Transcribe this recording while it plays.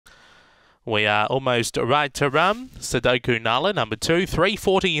We are almost right to run. Sudoku Nala, number 2,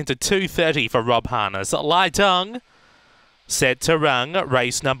 340 into 230 for Rob Harness. Lightung, set to run,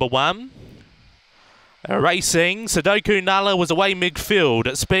 race number 1. Racing, Sudoku Nala was away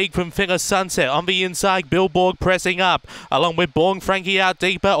midfield. Speed from Finger Sunset on the inside. Billboard pressing up, along with Born Frankie out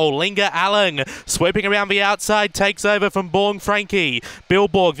deeper. Olinga Allen sweeping around the outside, takes over from Born Frankie.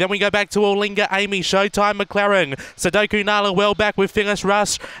 Billboard, then we go back to Olinga Amy. Showtime McLaren. Sudoku Nala well back with Fingers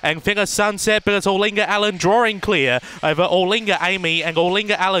Rush and Finger Sunset, but it's Olinga Allen drawing clear over Olinga Amy, and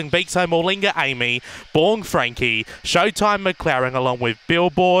Olinga Allen beats home Olinga Amy. Born Frankie, Showtime McLaren along with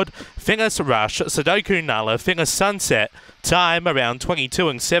Billboard, Fingers Rush, Sudoku Nala, Finger Sunset, time around 22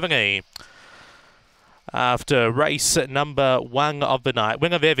 and 70. After race number 1 of the night,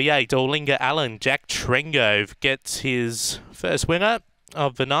 winner of every 8, Olinga Allen. Jack Trengove gets his first winner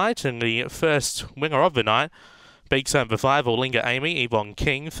of the night, and the first winner of the night beats home for 5, Olinga Amy, Yvonne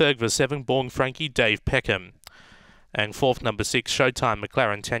King. Third for 7, Born Frankie, Dave Peckham. And fourth, number 6, Showtime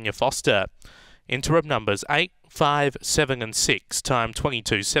McLaren, Tanya Foster. Interim numbers 8, 5, 7 and 6, time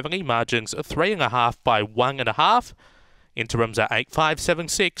 22.70, margins 3.5 by 1.5. Interims are 8, 5, 7,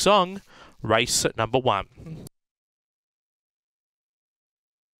 6 on race number 1.